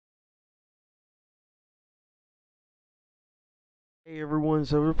Hey everyone,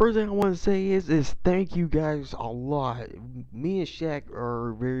 so the first thing I want to say is thank you guys a lot. Me and Shaq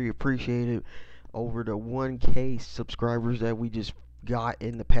are very appreciative over the 1K subscribers that we just got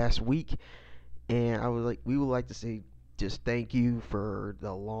in the past week. And we would like to say just thank you for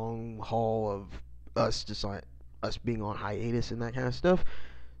the long haul of us being on hiatus and that kind of stuff.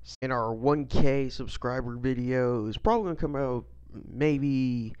 And our 1K subscriber video is probably gonna come out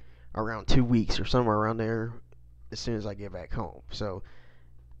maybe around 2 weeks or somewhere around there as soon as I get back home. So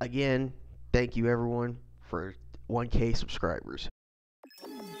again, thank you everyone for 1K subscribers.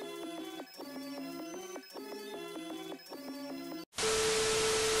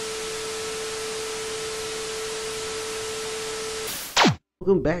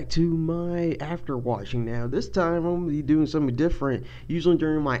 Welcome back to my after watching. Now this time I'm going to be doing something different. Usually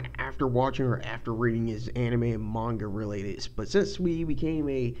during my after watching or after reading is anime and manga related, but since we became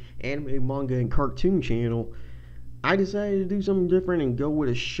a anime, manga, and cartoon channel, I decided to do something different and go with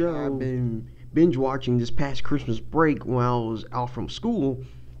a show I've been binge watching this past Christmas break while I was out from school,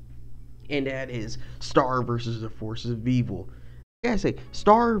 and that is Star versus the Forces of Evil. I gotta say,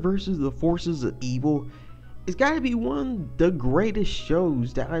 Star versus the Forces of Evil, it's gotta be one of the greatest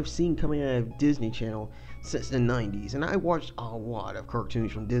shows that I've seen coming out of Disney Channel since the 90s. And I watched a lot of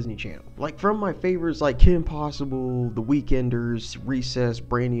cartoons from Disney Channel. Like from my favorites like Kim Possible, The Weekenders, Recess,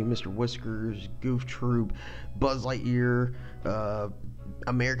 Brandy and Mr. Whiskers, Goof Troop, Buzz Lightyear,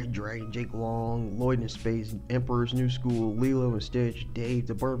 American Dragon, Jake Long, Lloyd in Space, Emperor's New School, Lilo and Stitch, Dave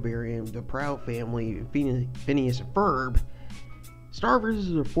the Barbarian, The Proud Family, Phineas and Ferb. Star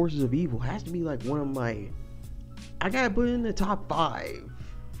vs. the Forces of Evil has to be like one of my... I gotta put it in the top 5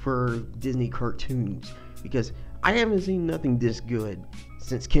 for Disney cartoons because I haven't seen nothing this good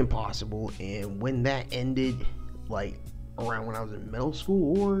since Kim Possible, and when that ended, like around when I was in middle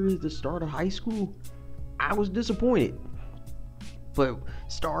school or the start of high school, I was disappointed. But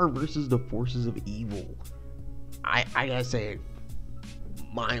Star versus the Forces of Evil, I gotta say,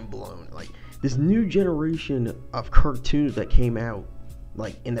 mind blown. Like this new generation of cartoons that came out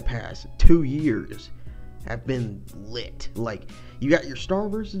like in the past 2 years have been lit. Like you got your Star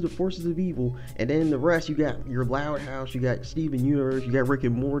versus the Forces of Evil, and then the rest you got your Loud House, you got Steven Universe, you got Rick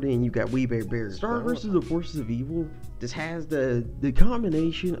and Morty, and you got We Bare Bears. Star versus the Forces of Evil, this has the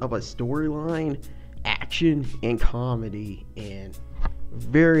combination of a storyline, action, and comedy, and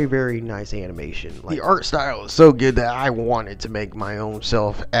very, very nice animation. Like, the art style is so good that I wanted to make my own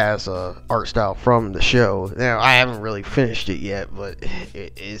self as a art style from the show. Now I haven't really finished it yet, but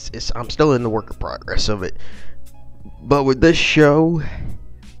I'm still in the work of progress of it. But with this show,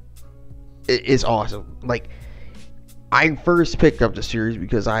 it's awesome. Like, I first picked up the series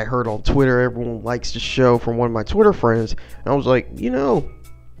because I heard on Twitter everyone likes the show from one of my Twitter friends, and I was like,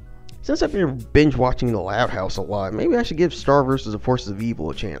 since I've been binge watching The Loud House a lot, maybe I should give Star vs. the Forces of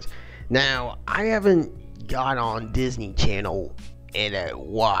Evil a chance. Now, I haven't got on Disney Channel in a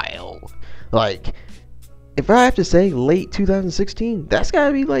while. Like, if I have to say late 2016, that's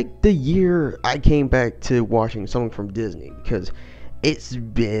gotta be like the year I came back to watching something from Disney, because it's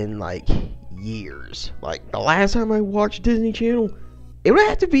been like years. Like, the last time I watched Disney Channel, it would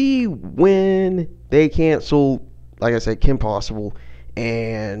have to be when they canceled, like I said, Kim Possible.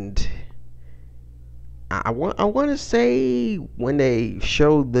 And I want to say when they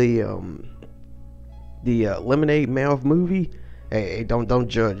showed the Lemonade Mouth movie. Hey, don't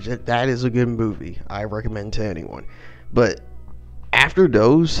judge. That is a good movie. I recommend to anyone. But after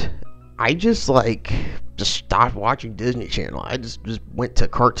those, I just stopped watching Disney Channel. I just went to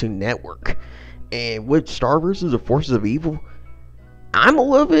Cartoon Network. And with Star vs. the Forces of Evil, I'm a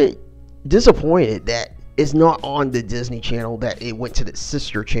little bit disappointed that it's not on the Disney Channel, that it went to the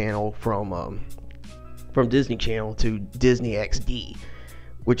sister channel from Disney Channel to Disney XD,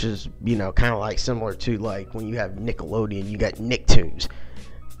 which is, kind of like similar to like when you have Nickelodeon, you got Nicktoons.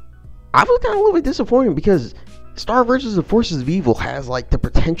 I was kind of a little bit disappointed because Star vs. the Forces of Evil has like the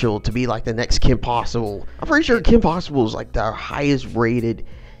potential to be like the next Kim Possible. I'm pretty sure Kim Possible is like the highest rated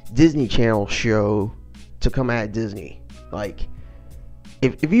Disney Channel show to come out of Disney. Like,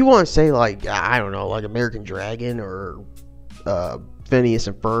 if you want to say like, I don't know, like American Dragon or Phineas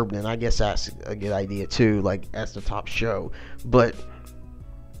and Ferb, then I guess that's a good idea too. Like, that's the top show. But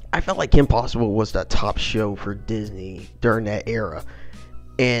I felt like Kim Possible was the top show for Disney during that era.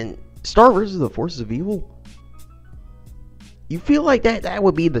 And Star vs. the Forces of Evil, you feel like that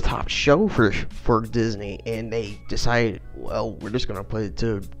would be the top show for Disney, and they decided, well, we're just gonna put it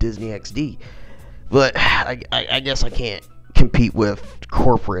to Disney XD. But I guess I can't compete with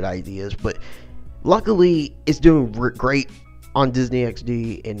corporate ideas, but luckily it's doing great on Disney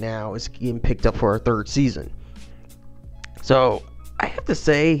XD, and now it's getting picked up for a 3rd season. So I have to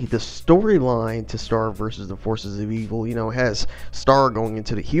say, the storyline to Star versus the Forces of Evil, has Star going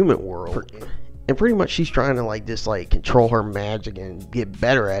into the human world. And pretty much she's trying to just control her magic and get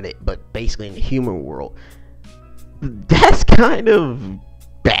better at it, but basically in the human world. That's kind of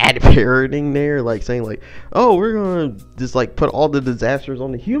bad parroting there, saying oh, we're gonna just put all the disasters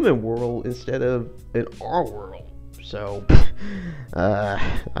on the human world instead of in our world. So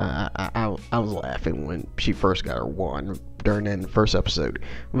I was laughing when she first got her wand during the first episode,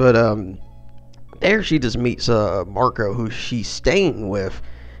 but there she just meets Marco, who she's staying with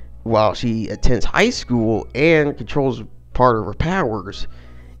while she attends high school and controls part of her powers.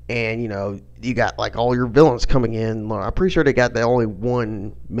 And you got all your villains coming in. I'm pretty sure they got the only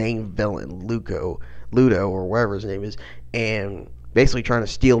one main villain, Ludo or whatever his name is, and basically trying to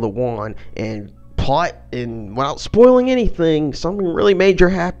steal the wand and plot. And without spoiling anything, something really major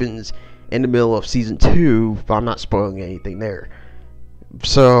happens in the middle of season 2. But I'm not spoiling anything there.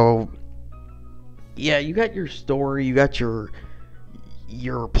 So yeah, you got your story, you got your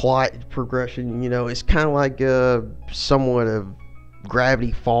plot progression. It's kind of like somewhat of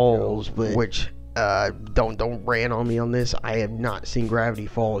Gravity Falls, but which don't rant on me on this. I have not seen Gravity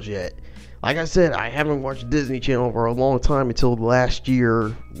Falls yet. Like I said, I haven't watched Disney Channel for a long time, until last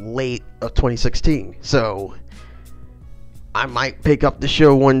year, late of 2016. So I might pick up the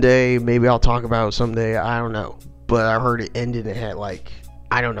show one day. Maybe I'll talk about it someday. I don't know. But I heard it ended and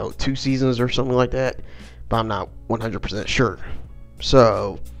had 2 seasons or something like that. But I'm not 100% sure.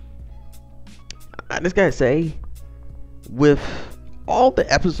 So I just gotta say, with all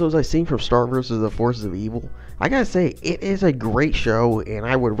the episodes I've seen from Star vs. the Forces of Evil, I gotta say, it is a great show, and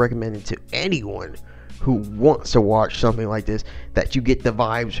I would recommend it to anyone who wants to watch something like this, that you get the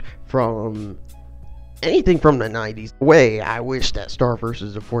vibes from anything from the 90s. I wish that Star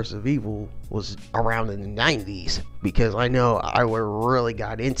vs. the Forces of Evil was around in the 90s, because I know I would really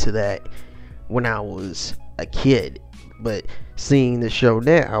got into that when I was a kid. But seeing the show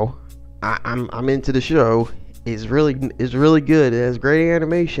now, I'm into the show. It's really good. It has great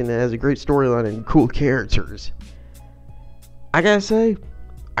animation. It has a great storyline and cool characters. I gotta say,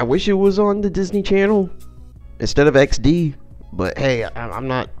 I wish it was on the Disney Channel instead of XD. But hey, I'm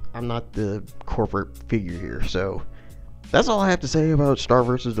not the corporate figure here. So that's all I have to say about Star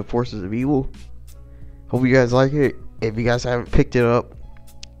vs. the Forces of Evil. Hope you guys like it. If you guys haven't picked it up,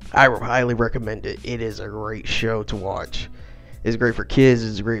 I would highly recommend it. It is a great show to watch. It's great for kids.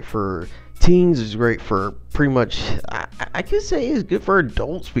 It's great for teens. It's great for pretty much, I could say it's good for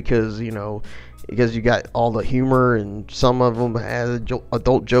adults, because because you got all the humor, and some of them have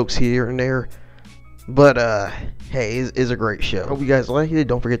adult jokes here and there. But hey, it's a great show. Hope you guys like it.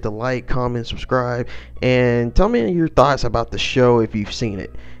 Don't forget to like, comment, subscribe, and tell me your thoughts about the show if you've seen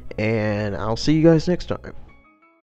it. And I'll see you guys next time.